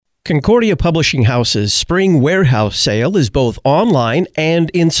Concordia Publishing House's Spring Warehouse Sale is both online and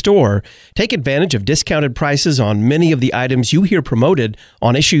in-store. Take advantage of discounted prices on many of the items you hear promoted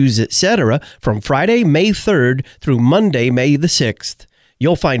on Issues, Etc. from Friday, May 3rd through Monday, May the 6th.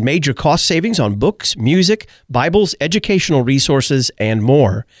 You'll find major cost savings on books, music, Bibles, educational resources, and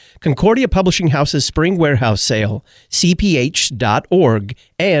more. Concordia Publishing House's Spring Warehouse Sale, cph.org,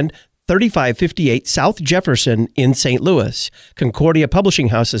 and 3558 South Jefferson in St. Louis. Concordia Publishing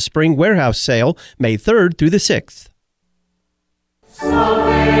House's Spring Warehouse Sale, May 3rd through the 6th.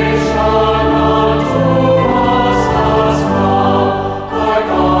 Salvation unto us has come, our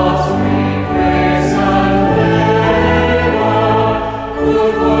God's free grace and favor.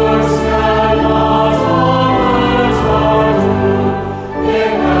 Good works cannot others undo, they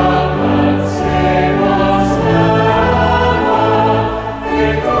help and save us ever.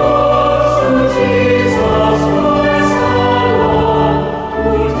 It goes to Jesus Christ alone,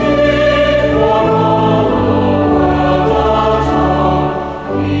 who did for all the world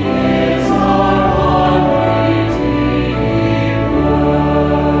atone. He is our Redeemer.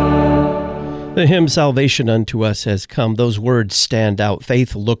 The hymn Salvation Unto Us Has Come, those words stand out.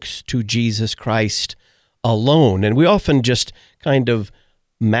 Faith looks to Jesus Christ alone. And we often just kind of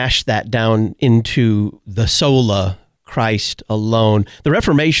mash that down into the sola, Christ alone. The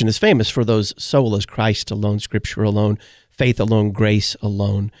Reformation is famous for those solas, Christ alone, Scripture alone, faith alone, grace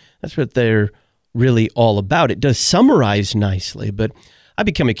alone. That's what they're really all about. It does summarize nicely, but I've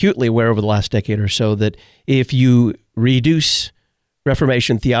become acutely aware over the last decade or so that if you reduce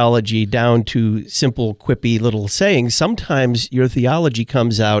Reformation theology down to simple, quippy little sayings, sometimes your theology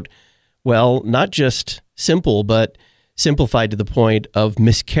comes out, well, not just simple, but simplified to the point of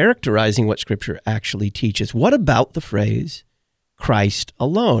mischaracterizing what Scripture actually teaches. What about the phrase, Christ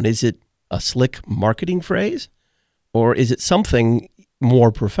alone? Is it a slick marketing phrase, or is it something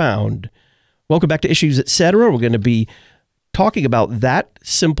more profound? Welcome back to Issues, Etc. We're going to be talking about that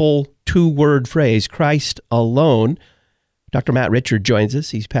simple two-word phrase, Christ alone. Dr. Matt Richard joins us.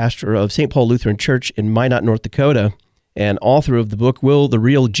 He's pastor of St. Paul Lutheran Church in Minot, North Dakota, and author of the book, Will the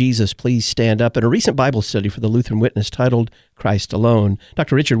Real Jesus Please Stand Up, and a recent Bible study for the Lutheran Witness titled Christ Alone.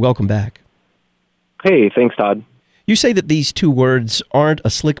 Dr. Richard, welcome back. Hey, thanks, Todd. You say that these two words aren't a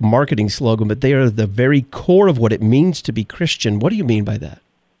slick marketing slogan, but they are the very core of what it means to be Christian. What do you mean by that?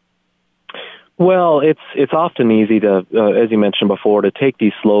 Well, it's often easy to, as you mentioned before, to take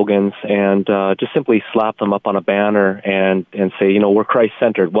these slogans and just simply slap them up on a banner and say, you know, we're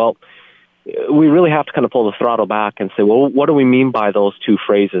Christ-centered. Well, we really have to kind of pull the throttle back and say, well, what do we mean by those two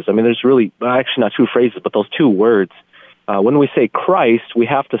phrases? I mean, there's really, actually not two phrases, but those two words. When we say Christ, we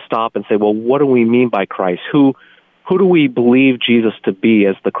have to stop and say, well, what do we mean by Christ? Who do we believe Jesus to be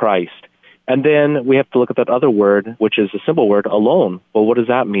as the Christ? And then we have to look at that other word, which is a simple word, alone. Well, what does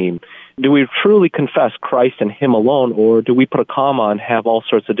that mean? Do we truly confess Christ and Him alone, or do we put a comma and have all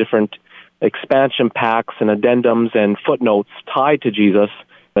sorts of different expansion packs and addendums and footnotes tied to Jesus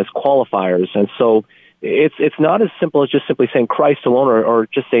as qualifiers? And so it's not as simple as just simply saying Christ alone or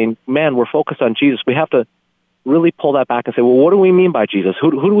just saying, man, we're focused on Jesus. We have to really pull that back and say, well, what do we mean by Jesus?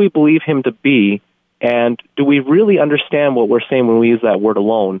 Who do we believe Him to be? And do we really understand what we're saying when we use that word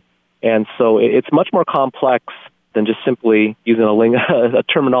alone? And so it's much more complex than just simply using a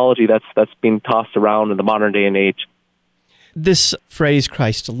terminology that's being tossed around in the modern day and age. This phrase,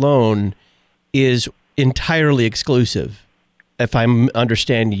 Christ alone, is entirely exclusive, if I'm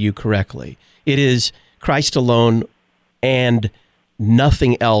understanding you correctly. It is Christ alone and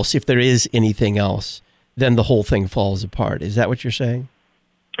nothing else. If there is anything else, then the whole thing falls apart. Is that what you're saying?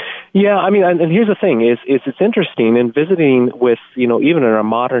 Yeah, I mean, and here's the thing: is it's interesting in visiting with, you know, even in our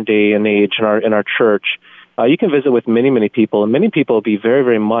modern day and age in our church, you can visit with many people, and many people will be very,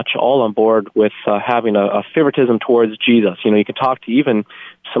 very much all on board with having a favoritism towards Jesus. You know, you can talk to even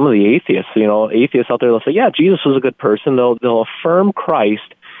some of the atheists. You know, atheists out there, they'll say, yeah, Jesus was a good person. They'll affirm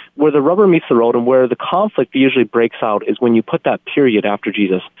Christ. Where the rubber meets the road and where the conflict usually breaks out is when you put that period after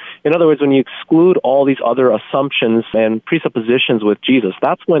Jesus. In other words, when you exclude all these other assumptions and presuppositions with Jesus,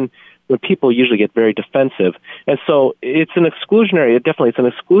 that's when people usually get very defensive. And so it's an exclusionary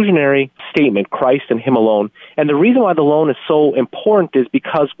statement, Christ and Him alone. And the reason why the alone is so important is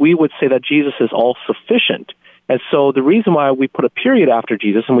because we would say that Jesus is all-sufficient. And so the reason why we put a period after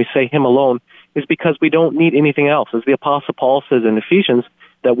Jesus and we say Him alone is because we don't need anything else. As the Apostle Paul says in Ephesians,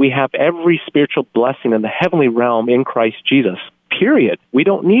 that we have every spiritual blessing in the heavenly realm in Christ Jesus, period. We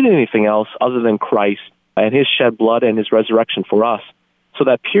don't need anything else other than Christ and His shed blood and His resurrection for us. So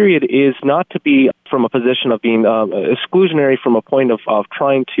that period is not to be from a position of being exclusionary from a point of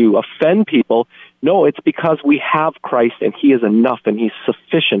trying to offend people. No, it's because we have Christ and He is enough and He's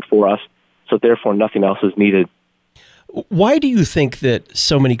sufficient for for us, so therefore nothing else is needed. Why do you think that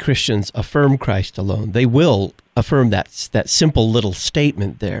so many Christians affirm Christ alone? They will affirm that simple little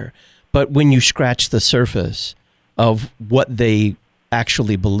statement there, but when you scratch the surface of what they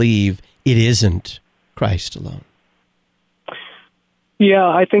actually believe, it isn't Christ alone. Yeah,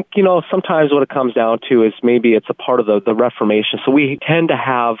 I think, sometimes what it comes down to is maybe it's a part of the Reformation. So we tend to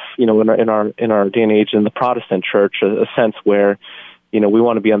have, in our day and age in the Protestant church, a sense where, we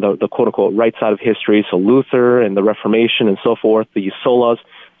want to be on the quote-unquote right side of history, so Luther and the Reformation and so forth, the solas.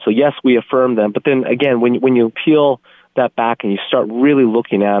 So yes, we affirm them, but then again, when you peel that back and you start really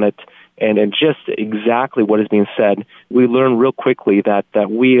looking at it and just exactly what is being said, we learn real quickly that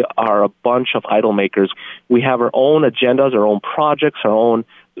we are a bunch of idol makers. We have our own agendas, our own projects, our own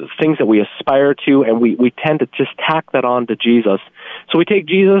things that we aspire to, and we tend to just tack that on to Jesus. So we take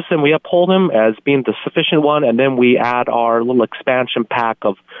Jesus and we uphold him as being the sufficient one, and then we add our little expansion pack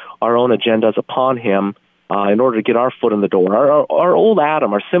of our own agendas upon him in order to get our foot in the door. Our old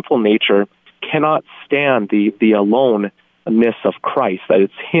Adam, our sinful nature, cannot stand the aloneness of Christ, that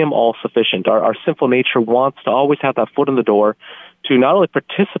it's him all sufficient. Our sinful nature wants to always have that foot in the door to not only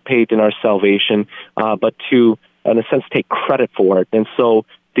participate in our salvation, but to, in a sense, take credit for it. And so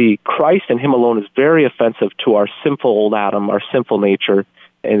the Christ and him alone is very offensive to our sinful old Adam, our sinful nature,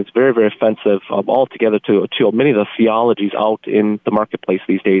 and it's very, very offensive altogether to many of the theologies out in the marketplace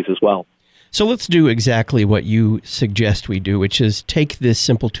these days as well. So let's do exactly what you suggest we do, which is take this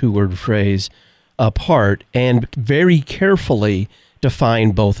simple two-word phrase apart and very carefully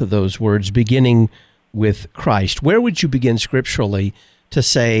define both of those words, beginning with Christ. Where would you begin scripturally to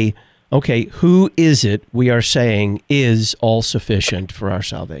say, okay, who is it we are saying is all-sufficient for our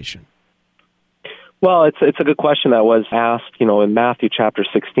salvation? Well, it's a good question that was asked, in Matthew chapter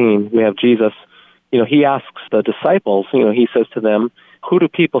 16. We have Jesus, he asks the disciples, he says to them, who do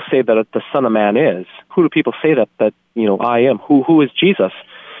people say that the Son of Man is? Who do people say that I am? Who is Jesus?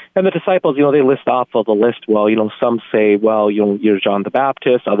 And the disciples, they list off of the list. Well, some say, you're John the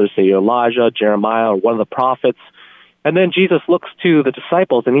Baptist. Others say you're Elijah, Jeremiah, or one of the prophets. And then Jesus looks to the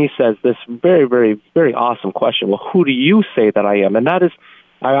disciples and he says this very, very, very awesome question. Well, who do you say that I am? And that is,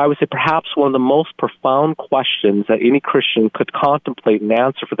 I would say, perhaps one of the most profound questions that any Christian could contemplate and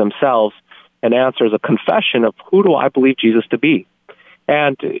answer for themselves, and answer as a confession of who do I believe Jesus to be?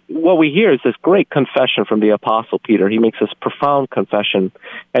 And what we hear is this great confession from the Apostle Peter. He makes this profound confession,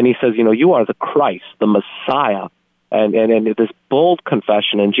 and he says, you are the Christ, the Messiah, and this bold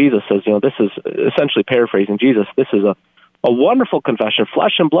confession. And Jesus says, this is essentially paraphrasing Jesus. This is a wonderful confession.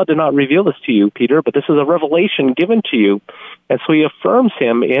 Flesh and blood did not reveal this to you, Peter, but this is a revelation given to you. And so he affirms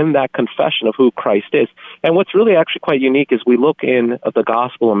him in that confession of who Christ is. And what's really actually quite unique is we look in the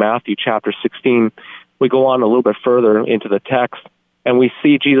Gospel of Matthew chapter 16. We go on a little bit further into the text, and we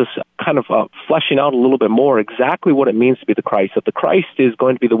see Jesus kind of fleshing out a little bit more exactly what it means to be the Christ, that the Christ is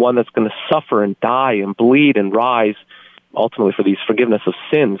going to be the one that's going to suffer and die and bleed and rise ultimately for these forgiveness of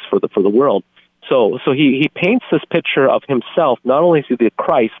sins for the world. So he paints this picture of himself, not only is he the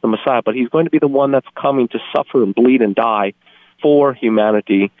Christ, the Messiah, but he's going to be the one that's coming to suffer and bleed and die for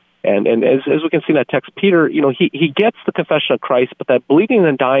humanity. And as we can see in that text, Peter, he gets the confession of Christ, but that bleeding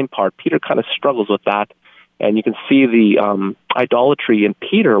and dying part, Peter kind of struggles with that. And you can see the idolatry in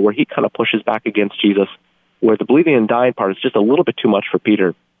Peter where he kind of pushes back against Jesus, where the bleeding and dying part is just a little bit too much for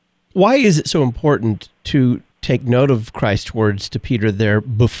Peter. Why is it so important to take note of Christ's words to Peter there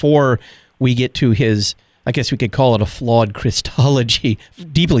before we get to his, I guess we could call it a flawed Christology,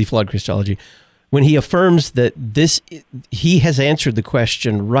 deeply flawed Christology, when he affirms that he has answered the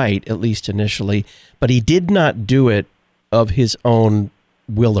question right, at least initially, but he did not do it of his own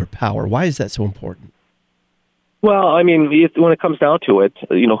will or power? Why is that so important? Well, I mean, when it comes down to it,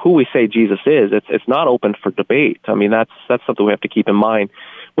 who we say Jesus is, it's not open for debate. I mean, that's something we have to keep in mind.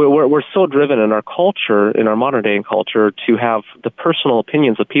 We're so driven in our culture, in our modern day culture, to have the personal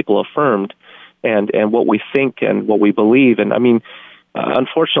opinions of people affirmed, and what we think and what we believe. And I mean,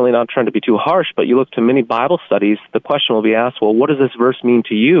 unfortunately, not trying to be too harsh, but you look to many Bible studies, the question will be asked, well, what does this verse mean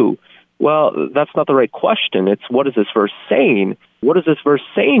to you? Well, that's not the right question. It's what is this verse saying? What is this verse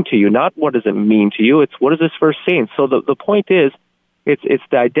saying to you? Not what does it mean to you? It's what is this verse saying? So the point is, it's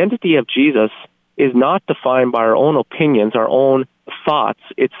the identity of Jesus is not defined by our own opinions, our own thoughts.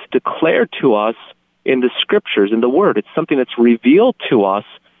 It's declared to us in the Scriptures, in the Word. It's something that's revealed to us,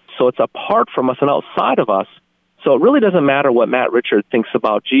 so it's apart from us and outside of us. So it really doesn't matter what Matt Richard thinks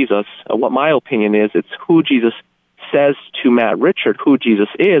about Jesus. What my opinion is, it's who Jesus says to Matt Richard who Jesus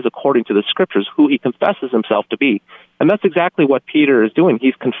is according to the Scriptures, who he confesses himself to be. And that's exactly what Peter is doing.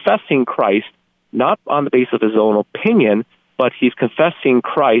 He's confessing Christ, not on the basis of his own opinion, but he's confessing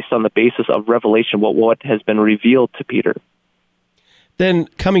Christ on the basis of revelation, what has been revealed to Peter. Then,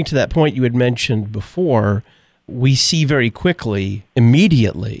 coming to that point you had mentioned before, we see very quickly,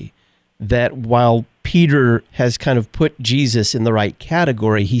 immediately, that while Peter has kind of put Jesus in the right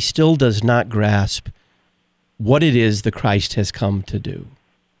category, he still does not grasp what it is the Christ has come to do.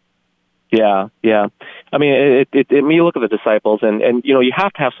 Yeah. I mean, when you look at the disciples, and you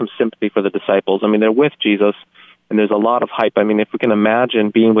have to have some sympathy for the disciples. I mean, they're with Jesus, and there's a lot of hype. I mean, if we can imagine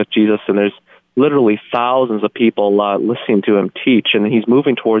being with Jesus, and there's literally thousands of people listening to him teach, and he's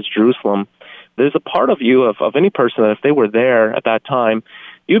moving towards Jerusalem, there's a part of you, of any person, that if they were there at that time,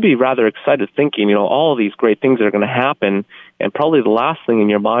 you'd be rather excited thinking, all of these great things that are going to happen, and probably the last thing in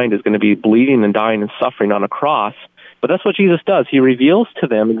your mind is going to be bleeding and dying and suffering on a cross. But that's what Jesus does. He reveals to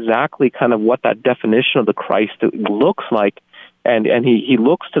them exactly kind of what that definition of the Christ looks like, and he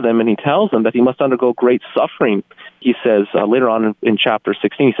looks to them and he tells them that he must undergo great suffering. He says later on in chapter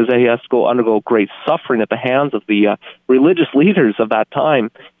 16, he says that he has to undergo great suffering at the hands of the religious leaders of that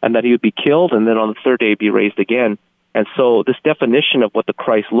time, and that he would be killed and then on the third day be raised again. And so this definition of what the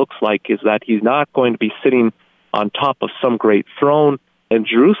Christ looks like is that he's not going to be sitting on top of some great throne in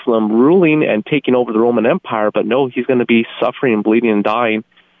Jerusalem ruling and taking over the Roman Empire, but no, he's going to be suffering and bleeding and dying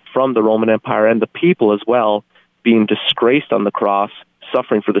from the Roman Empire, and the people as well being disgraced on the cross,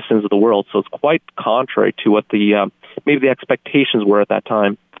 suffering for the sins of the world. So it's quite contrary to what maybe the expectations were at that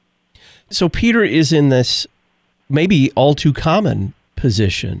time. So Peter is in this maybe all too common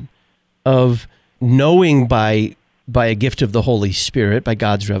position of knowing by a gift of the Holy Spirit, by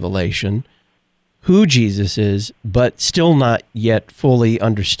God's revelation, who Jesus is, but still not yet fully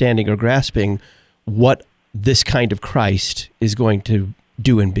understanding or grasping what this kind of Christ is going to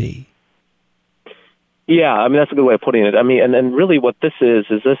do and be. Yeah, I mean, that's a good way of putting it. I mean, and really what this is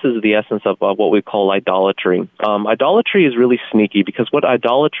the essence of what we call idolatry. Idolatry is really sneaky, because what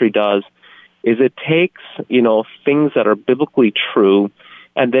idolatry does is it takes, things that are biblically true,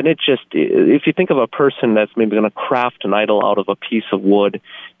 and then if you think of a person that's maybe going to craft an idol out of a piece of wood,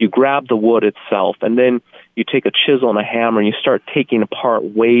 you grab the wood itself, and then you take a chisel and a hammer, and you start taking apart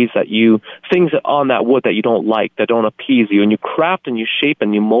things on that wood that you don't like, that don't appease you, and you craft and you shape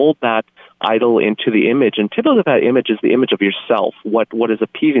and you mold that idol into the image. And typically that image is the image of yourself, what is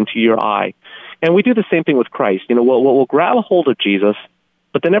appeasing to your eye. And we do the same thing with Christ. We'll grab a hold of Jesus,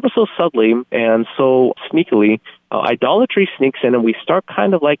 but then ever so subtly and so sneakily, idolatry sneaks in, and we start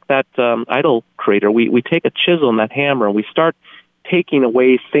kind of like that idol creator. We take a chisel and that hammer, and we start taking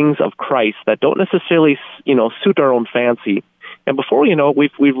away things of Christ that don't necessarily, suit our own fancy. And before we know it,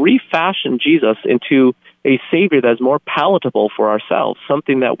 we've refashioned Jesus into a Savior that's more palatable for ourselves,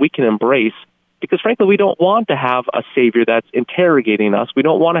 something that we can embrace, because frankly, we don't want to have a Savior that's interrogating us. We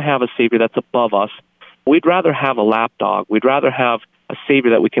don't want to have a Savior that's above us. We'd rather have a lapdog. We'd rather have a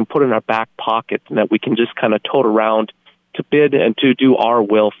Savior that we can put in our back pocket and that we can just kind of tote around to bid and to do our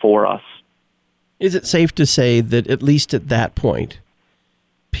will for us. Is it safe to say that at least at that point,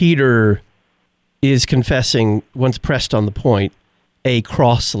 Peter is confessing, once pressed on the point, a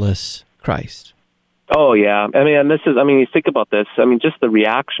crossless Christ? Oh, yeah. You think about this. Just the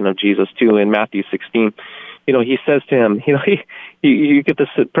reaction of Jesus, too, in Matthew 16. He says to him, you get this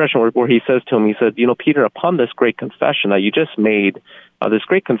impression where he says to him, he said, Peter, upon this great confession that you just made, this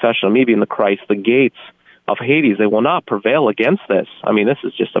great confession of me being the Christ, the gates of Hades, they will not prevail against this. This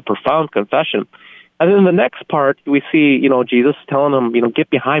is just a profound confession. And then the next part, we see, Jesus telling him, get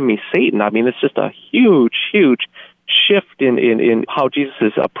behind me, Satan. It's just a huge, huge shift in how Jesus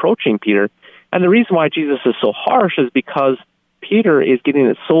is approaching Peter. And the reason why Jesus is so harsh is because Peter is getting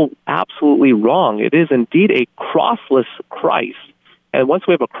it so absolutely wrong. It is indeed a crossless Christ. And once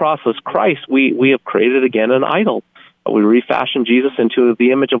we have a crossless Christ, we have created again an idol. We refashioned Jesus into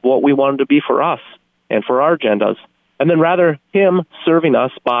the image of what we want him to be for us and for our agendas. And then rather him serving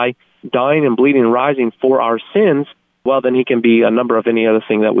us by dying and bleeding and rising for our sins, well, then he can be a number of any other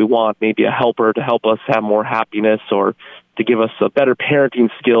thing that we want, maybe a helper to help us have more happiness or to give us better parenting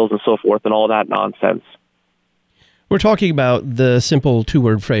skills and so forth and all that nonsense. We're talking about the simple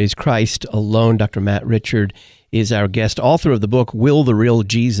two-word phrase, Christ alone. Dr. Matt Richard is our guest, author of the book, Will the Real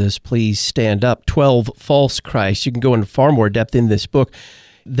Jesus Please Stand Up? 12 False Christs. You can go into far more depth in this book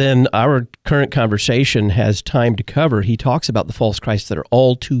than our current conversation has time to cover. He talks about the false Christs that are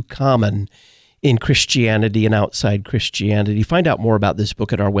all too common in Christianity and outside Christianity. Find out more about this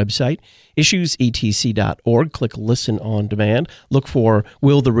book at our website, issuesetc.org. Click Listen on Demand. Look for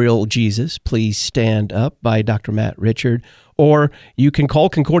Will the Real Jesus Please Stand Up by Dr. Matt Richard. Or you can call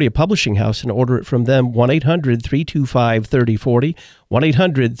Concordia Publishing House and order it from them, 1-800-325-3040,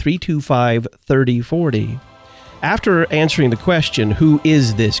 1-800-325-3040. After answering the question, who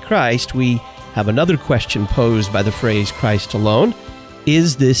is this Christ, we have another question posed by the phrase Christ alone.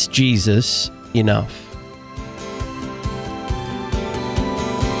 Is this Jesus enough?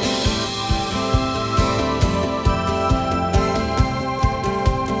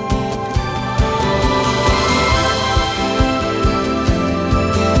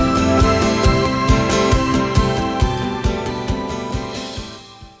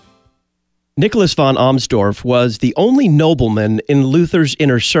 Nicholas von Amsdorf was the only nobleman in Luther's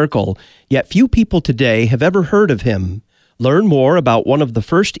inner circle, yet few people today have ever heard of him. Learn more about one of the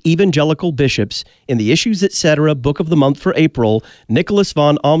first evangelical bishops in the Issues Etc. Book of the Month for April, Nicholas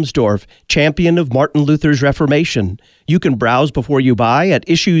von Amsdorf, champion of Martin Luther's Reformation. You can browse before you buy at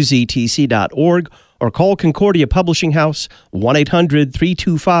issuesetc.org or call Concordia Publishing House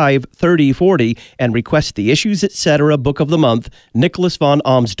 1-800-325-3040 and request the Issues Etc. Book of the Month, Nicholas von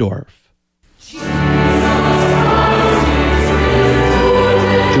Amsdorf.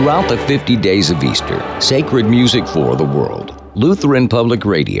 Throughout the 50 days of Easter, sacred music for the world.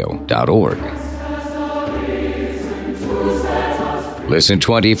 LutheranPublicRadio.org. Listen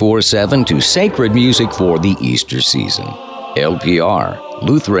 24/7 to sacred music for the Easter season. LPR,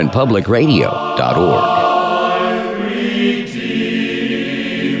 LutheranPublicRadio.org.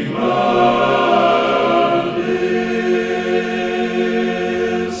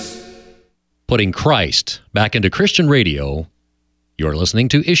 Putting Christ back into Christian radio. You're listening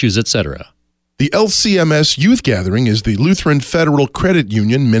to Issues Etc. The LCMS Youth Gathering is the Lutheran Federal Credit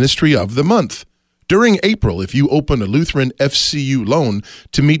Union Ministry of the Month. During April, if you open a Lutheran FCU loan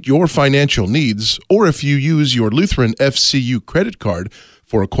to meet your financial needs, or if you use your Lutheran FCU credit card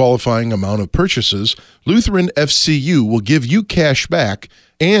for a qualifying amount of purchases, Lutheran FCU will give you cash back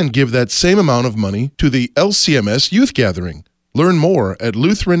and give that same amount of money to the LCMS Youth Gathering. Learn more at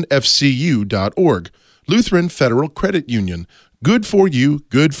LutheranFCU.org. Lutheran Federal Credit Union. Good for you,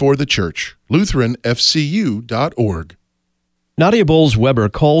 good for the church. LutheranFCU.org. Nadia Bolz-Weber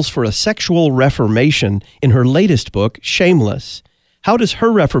calls for a sexual reformation in her latest book, Shameless. How does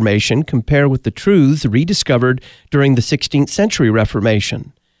her reformation compare with the truths rediscovered during the 16th century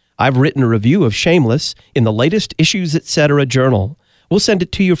Reformation? I've written a review of Shameless in the latest Issues Etc. journal. We'll send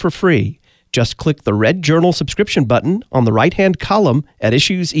it to you for free. Just click the red journal subscription button on the right-hand column at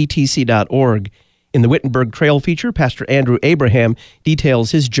issuesetc.org. In the Wittenberg Trail feature, Pastor Andrew Abraham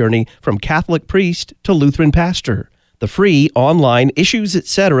details his journey from Catholic priest to Lutheran pastor. The free online Issues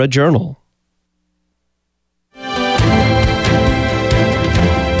Etc. journal.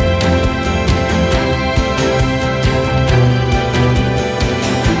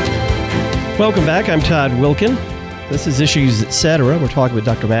 Welcome back. I'm Todd Wilkin. This is Issues Etc. We're talking with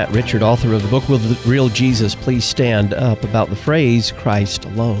Dr. Matt Richard, author of the book, Will the Real Jesus Please Stand Up, about the phrase Christ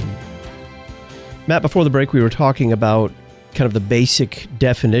alone. Matt, before the break, we were talking about kind of the basic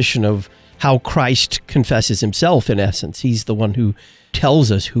definition of how Christ confesses himself, in essence. He's the one who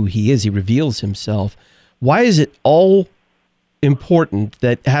tells us who he is. He reveals himself. Why is it all important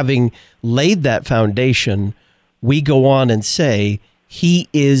that, having laid that foundation, we go on and say, he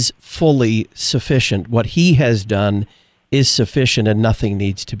is fully sufficient. What he has done is sufficient and nothing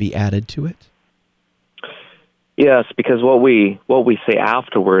needs to be added to it? Yes, because what we say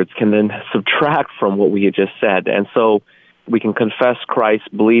afterwards can then subtract from what we had just said. And so we can confess Christ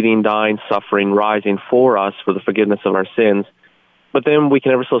bleeding, dying, suffering, rising for us for the forgiveness of our sins. But then we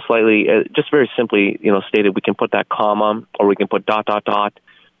can ever so slightly, just very simply, stated, we can put that comma or we can put ...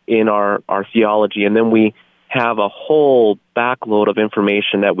 in our theology. And then we have a whole backload of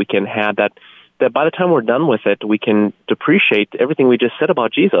information that we can have that by the time we're done with it, we can depreciate everything we just said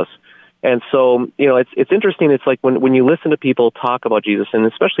about Jesus. And so, it's interesting. It's like when you listen to people talk about Jesus, and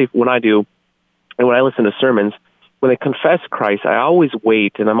especially when I do, and when I listen to sermons, when they confess Christ, I always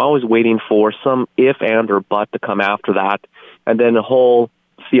wait, and I'm always waiting for some if, and, or but to come after that, and then a whole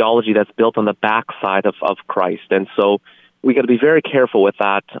theology that's built on the backside of Christ. And so we got to be very careful with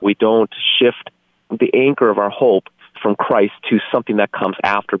that. We don't shift the anchor of our hope from Christ to something that comes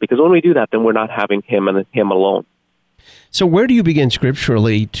after, because when we do that, then we're not having him and him alone. So where do you begin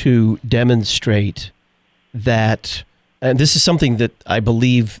scripturally to demonstrate that, and this is something that I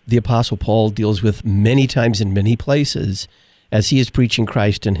believe the Apostle Paul deals with many times in many places as he is preaching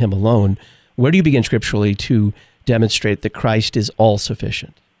Christ and him alone, where do you begin scripturally to demonstrate that Christ is all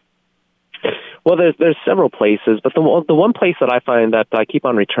sufficient? Well, there's several places, but the one place that I find that I keep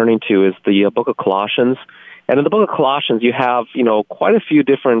on returning to is the book of Colossians. And in the book of Colossians, you have, quite a few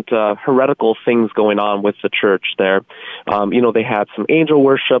different heretical things going on with the church there. They had some angel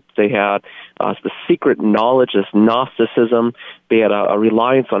worship. They had the secret knowledge, this Gnosticism. They had a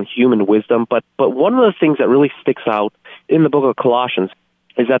reliance on human wisdom. But one of the things that really sticks out in the book of Colossians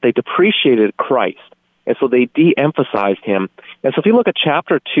is that they depreciated Christ. And so they de-emphasized him. And so if you look at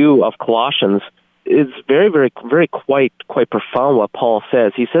chapter 2 of Colossians, it's very, very, very quite profound what Paul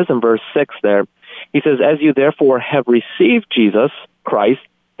says. He says in verse 6 there, he says, as you therefore have received Jesus Christ,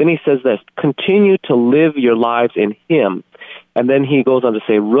 then he says this, continue to live your lives in him. And then he goes on to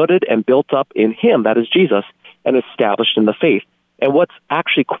say, rooted and built up in him, that is Jesus, and established in the faith. And what's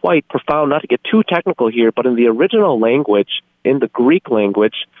actually quite profound, not to get too technical here, but in the original language, in the Greek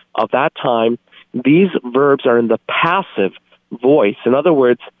language of that time, these verbs are in the passive voice. In other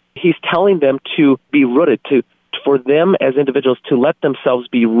words, he's telling them to be rooted, for them as individuals to let themselves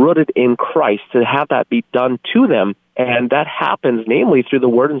be rooted in Christ, to have that be done to them. And that happens namely through the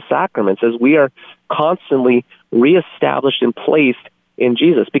word and sacraments as we are constantly reestablished and placed in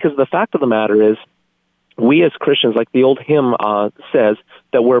Jesus. Because the fact of the matter is, we as Christians, like the old hymn says,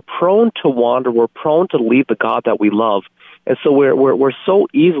 that we're prone to wander, we're prone to leave the God that we love. And so we're so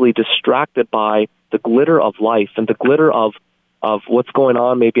easily distracted by the glitter of life and the glitter of what's going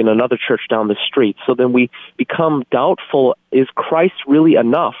on maybe in another church down the street. So then we become doubtful, is Christ really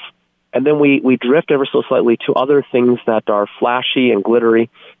enough? And then we drift ever so slightly to other things that are flashy and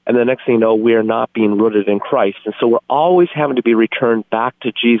glittery, and the next thing you know, we are not being rooted in Christ. And so we're always having to be returned back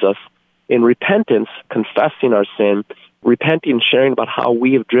to Jesus in repentance, confessing our sin, repenting, sharing about how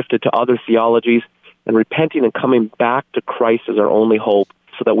we have drifted to other theologies, and repenting and coming back to Christ as our only hope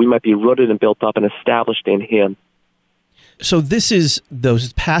so that we might be rooted and built up and established in him. So this is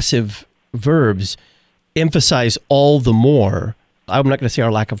those passive verbs emphasize all the more. I'm not going to say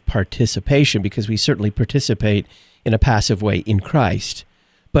our lack of participation, because we certainly participate in a passive way in Christ,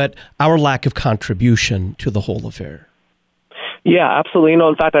 but our lack of contribution to the whole affair. Yeah, absolutely.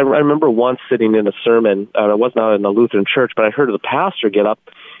 In fact, I remember once sitting in a sermon. I was not in a Lutheran church, but I heard the pastor get up,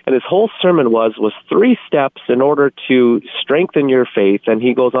 and his whole sermon was 3 steps in order to strengthen your faith. And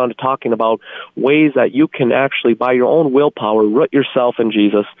he goes on to talking about ways that you can actually, by your own willpower, root yourself in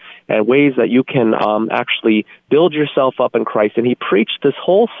Jesus, and ways that you can actually build yourself up in Christ. And he preached this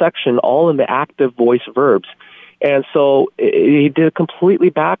whole section all in the active voice verbs. And so he did it completely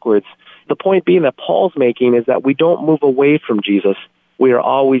backwards. The point being that Paul's making is that we don't move away from Jesus. We are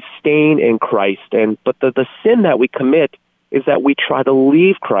always staying in Christ. But the sin that we commit is that we try to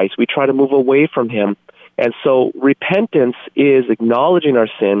leave Christ. We try to move away from him. And so repentance is acknowledging our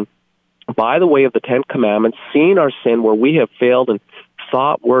sin by the way of the 10 Commandments, seeing our sin where we have failed in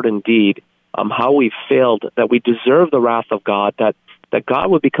thought, word, and deed, how we've failed, that we deserve the wrath of God, that God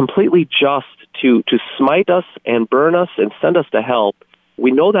would be completely just to smite us and burn us and send us to hell.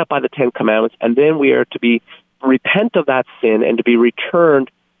 We know that by the 10 Commandments, and then we are to repent of that sin and to be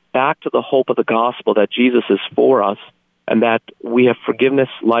returned back to the hope of the gospel that Jesus is for us, and that we have forgiveness,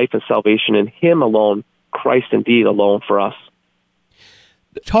 life, and salvation in him alone, Christ indeed alone for us.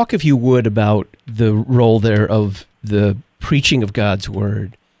 Talk, if you would, about the role there of the preaching of God's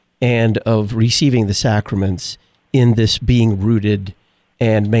word and of receiving the sacraments in this being rooted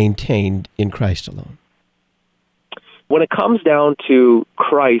and maintained in Christ alone. When it comes down to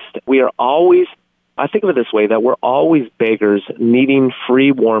Christ, we are always, I think of it this way, that we're always beggars needing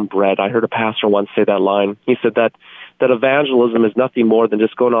free, warm bread. I heard a pastor once say that line. He said that evangelism is nothing more than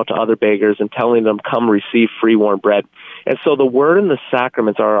just going out to other beggars and telling them, come receive free, warm bread. And so the word and the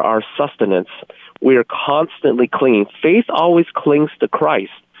sacraments are our sustenance. We are constantly clinging. Faith always clings to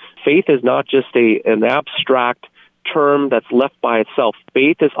Christ. Faith is not just an abstract term that's left by itself.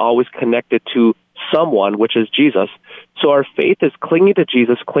 Faith is always connected to someone, which is Jesus. So our faith is clinging to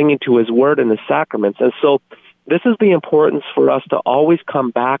Jesus, clinging to his word and the sacraments. And so this is the importance for us to always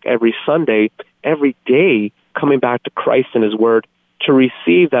come back every Sunday, every day, coming back to Christ and his word to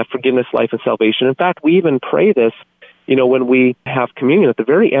receive that forgiveness, life, and salvation. In fact, we even pray this, when we have communion. At the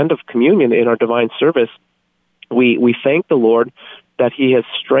very end of communion in our divine service, we thank the Lord that he has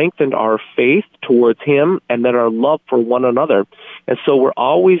strengthened our faith towards him and that our love for one another. And so we're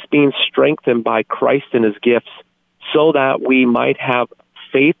always being strengthened by Christ and his gifts so that we might have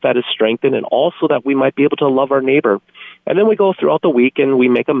faith that is strengthened and also that we might be able to love our neighbor. And then we go throughout the week and we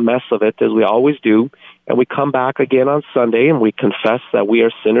make a mess of it, as we always do, and we come back again on Sunday and we confess that we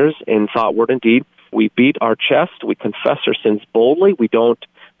are sinners in thought, word, and deed. We beat our chest. We confess our sins boldly. We don't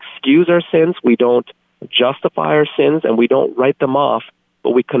excuse our sins. We don't justify our sins, and we don't write them off, but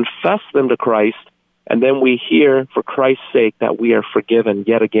we confess them to Christ, and then we hear, for Christ's sake, that we are forgiven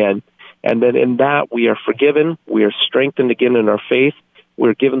yet again. And then in that, we are forgiven. We are strengthened again in our faith.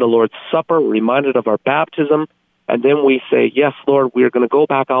 We're given the Lord's Supper, reminded of our baptism. And then we say, yes, Lord, we are going to go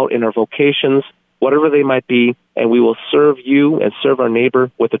back out in our vocations, whatever they might be, and we will serve you and serve our neighbor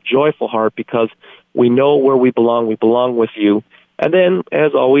with a joyful heart because we know where we belong. We belong with you. And then,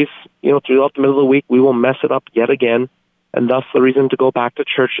 as always, throughout the middle of the week, we will mess it up yet again. And thus the reason to go back to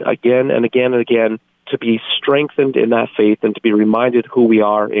church again and again and again, to be strengthened in that faith and to be reminded who we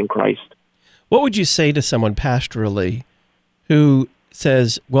are in Christ. What would you say to someone pastorally who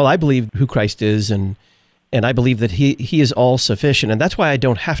says, well, I believe who Christ is and I believe that he is all sufficient, and that's why I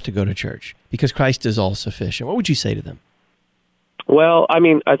don't have to go to church, because Christ is all sufficient? What would you say to them? Well, I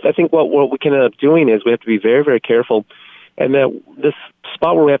think what we can end up doing is we have to be very, very careful. And this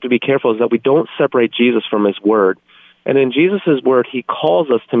spot where we have to be careful is that we don't separate Jesus from his word. And in Jesus' word, he calls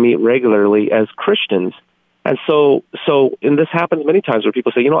us to meet regularly as Christians. And and this happens many times where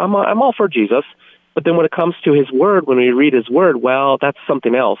people say, I'm all for Jesus, but then when it comes to his word, when we read his word, well, that's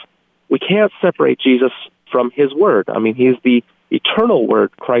something else. We can't separate Jesus from his word. He's the eternal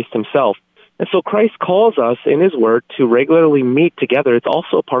word, Christ himself. And so Christ calls us in his word to regularly meet together. It's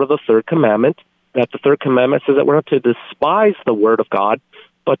also part of the third commandment, that the third commandment says that we're not to despise the word of God,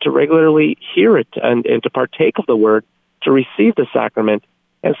 but to regularly hear it and to partake of the word, to receive the sacrament.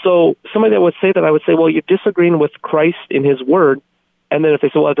 And so somebody that would say that, I would say, well, you're disagreeing with Christ in his word. And then if they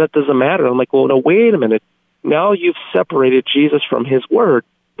say, well, that doesn't matter, I'm like, well, no, wait a minute. Now you've separated Jesus from his word.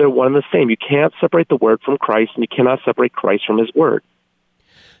 They're one and the same. You can't separate the word from Christ, and you cannot separate Christ from his word.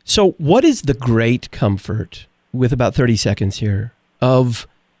 So what is the great comfort, with about 30 seconds here, of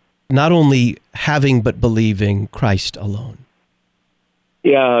not only having but believing Christ alone?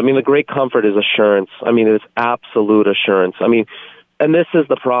 Yeah, the great comfort is assurance. It is absolute assurance. And this is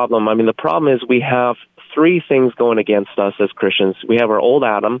the problem. The problem is we have three things going against us as Christians. We have our old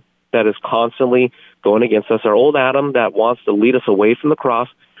Adam that is constantly going against us, our old Adam that wants to lead us away from the cross.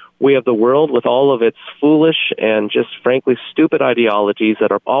 We have the world with all of its foolish and just frankly stupid ideologies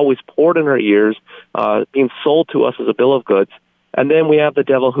that are always poured in our ears, being sold to us as a bill of goods. And then we have the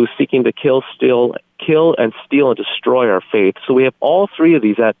devil who's seeking to kill and steal and destroy our faith. So we have all three of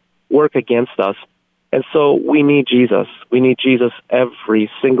these that work against us. And so we need Jesus. We need Jesus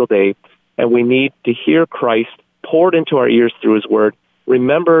every single day. And we need to hear Christ poured into our ears through his word.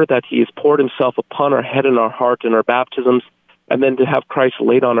 Remember that he has poured himself upon our head and our heart in our baptisms, and then to have Christ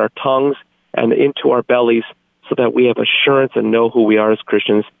laid on our tongues and into our bellies so that we have assurance and know who we are as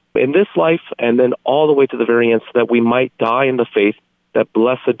Christians in this life and then all the way to the very end, so that we might die in the faith, that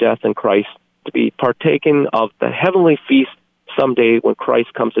blessed death in Christ, to be partaking of the heavenly feast someday when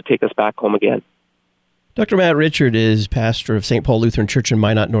Christ comes to take us back home again. Dr. Matt Richard is pastor of St. Paul Lutheran Church in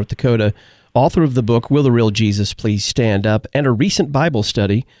Minot, North Dakota, author of the book, Will the Real Jesus Please Stand Up, and a recent Bible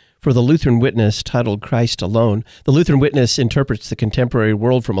study for the Lutheran Witness titled Christ Alone. The Lutheran Witness interprets the contemporary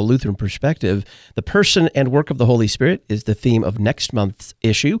world from a Lutheran perspective. The person and work of the Holy Spirit is the theme of next month's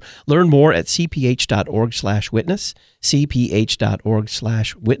issue. Learn more at cph.org/witness,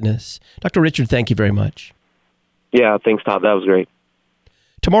 cph.org/witness. Dr. Richard, thank you very much. Yeah, thanks, Todd. That was great.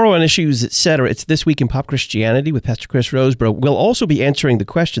 Tomorrow on Issues, Etc., it's This Week in Pop Christianity with Pastor Chris Roseborough. We'll also be answering the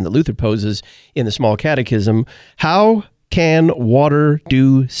question that Luther poses in the Small Catechism: how can water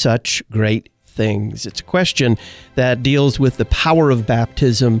do such great things? It's a question that deals with the power of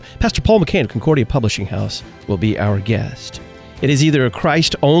baptism. Pastor Paul McCann of Concordia Publishing House will be our guest. It is either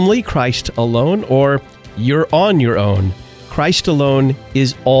Christ only, Christ alone, or you're on your own. Christ alone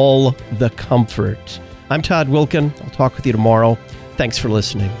is all the comfort. I'm Todd Wilken. I'll talk with you tomorrow. Thanks for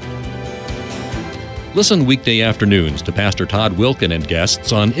listening. Listen weekday afternoons to Pastor Todd Wilken and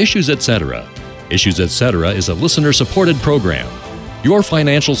guests on Issues Etc. Issues Etc. is a listener-supported program. Your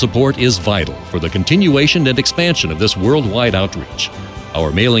financial support is vital for the continuation and expansion of this worldwide outreach.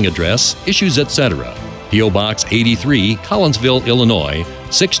 Our mailing address, Issues Etc., P.O. Box 83, Collinsville, Illinois,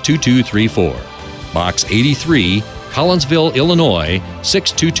 62234. Box 83, Collinsville, Illinois,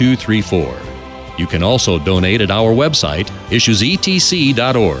 62234. You can also donate at our website,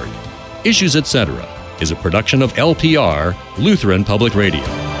 issuesetc.org. Issues Etc. is a production of LPR, Lutheran Public Radio.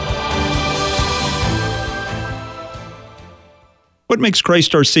 What makes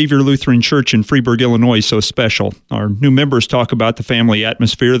Christ Our Savior Lutheran Church in Freeburg, Illinois so special? Our new members talk about the family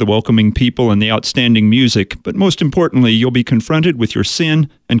atmosphere, the welcoming people, and the outstanding music. But most importantly, you'll be confronted with your sin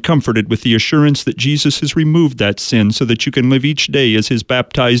and comforted with the assurance that Jesus has removed that sin so that you can live each day as his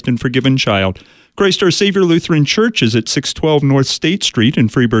baptized and forgiven child. Christ Our Savior Lutheran Church is at 612 North State Street in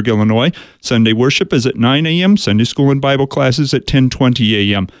Freeburg, Illinois. Sunday worship is at 9 a.m., Sunday school and Bible classes at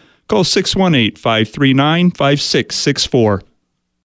 10:20 a.m. Call 618-539-5664.